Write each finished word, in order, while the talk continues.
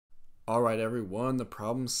All right, everyone, the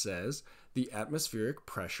problem says the atmospheric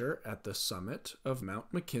pressure at the summit of Mount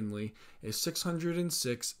McKinley is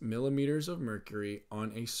 606 millimeters of mercury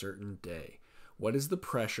on a certain day. What is the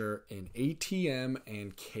pressure in ATM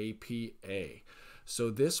and kPa? So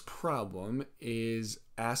this problem is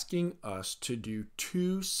asking us to do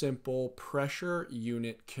two simple pressure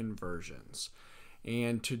unit conversions.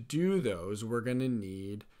 And to do those, we're going to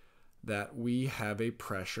need that we have a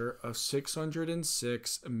pressure of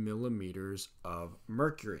 606 millimeters of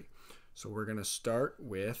mercury. So we're going to start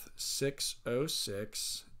with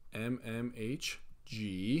 606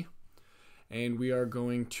 mmHg, and we are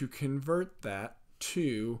going to convert that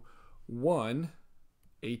to 1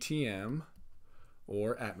 ATM,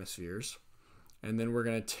 or atmospheres, and then we're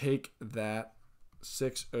going to take that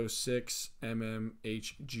 606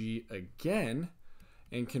 mmHg again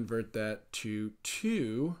and convert that to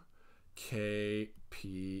 2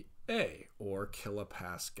 kPa, or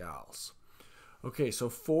kilopascals. Okay, so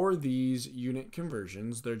for these unit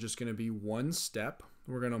conversions, they're just going to be one step.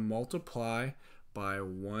 We're going to multiply by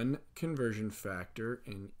one conversion factor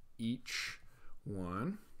in each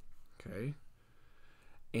one. Okay.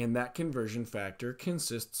 And that conversion factor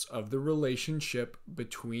consists of the relationship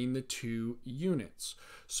between the two units.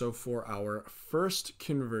 So for our first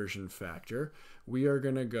conversion factor, we are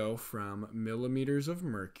going to go from millimeters of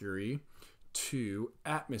mercury to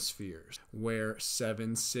atmospheres, where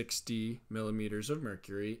 760 millimeters of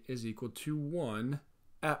mercury is equal to 1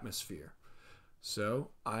 atmosphere. So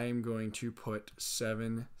I am going to put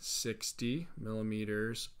 760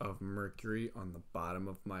 millimeters of mercury on the bottom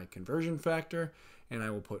of my conversion factor, and I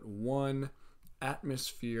will put 1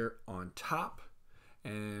 atmosphere on top,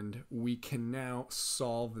 and we can now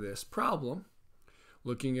solve this problem.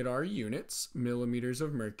 Looking at our units, millimeters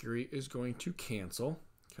of mercury is going to cancel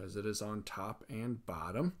because it is on top and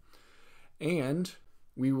bottom, and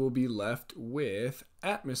we will be left with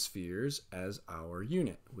atmospheres as our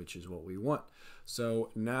unit, which is what we want. So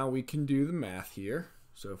now we can do the math here.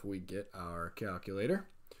 So if we get our calculator,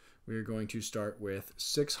 we are going to start with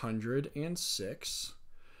 606,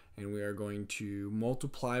 and we are going to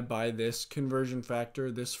multiply by this conversion factor,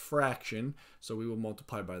 this fraction. So we will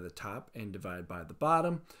multiply by the top and divide by the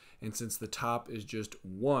bottom. And since the top is just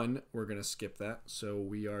 1, we're going to skip that. So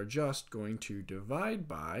we are just going to divide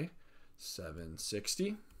by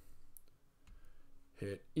 760,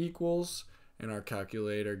 hit equals, and our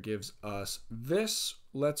calculator gives us this.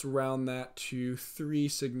 Let's round that to 3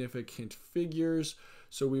 significant figures.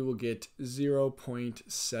 So we will get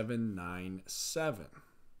 0.797.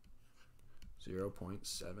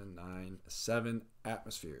 0.797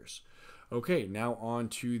 atmospheres. Okay, now on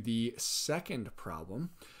to the second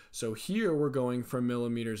problem. So here we're going from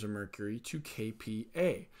millimeters of mercury to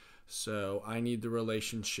kPa. So I need the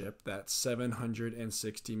relationship that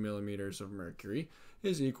 760 millimeters of mercury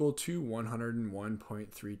is equal to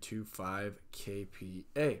 101.325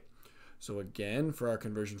 kPa. So again, for our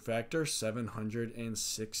conversion factor,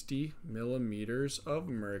 760 millimeters of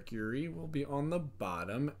mercury will be on the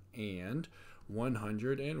bottom, and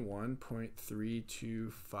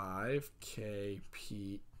 101.325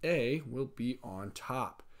 kPa will be on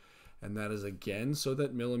top. And that is again so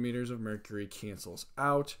that millimeters of mercury cancels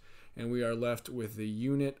out, and we are left with the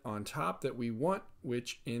unit on top that we want,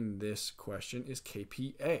 which in this question is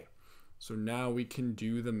kPa. So now we can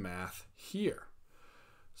do the math here.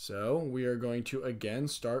 So we are going to again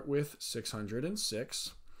start with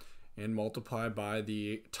 606 and multiply by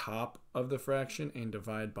the top of the fraction and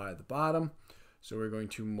divide by the bottom. So we're going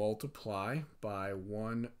to multiply by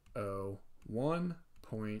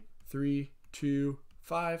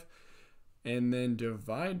 101.325 and then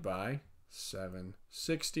divide by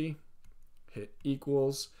 760, hit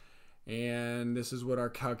equals, and this is what our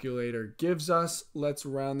calculator gives us. Let's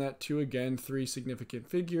round that to, again, 3 significant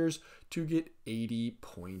figures to get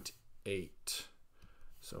 80.8.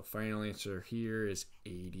 So final answer here is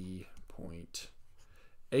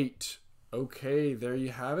 80.8. Okay, there you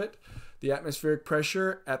have it. The atmospheric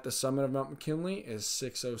pressure at the summit of Mount McKinley is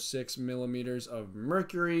 606 millimeters of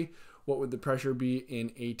mercury. What would the pressure be in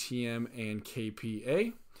ATM and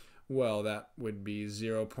kPa? Well, that would be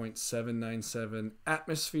 0.797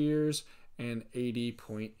 atmospheres and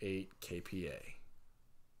 80.8 kPa.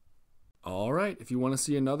 All right, if you want to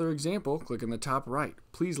see another example, click in the top right.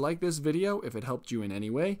 Please like this video if it helped you in any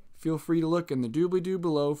way. Feel free to look in the doobly-doo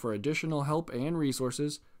below for additional help and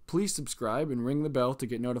resources. Please subscribe and ring the bell to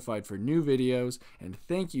get notified for new videos. And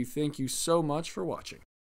thank you so much for watching.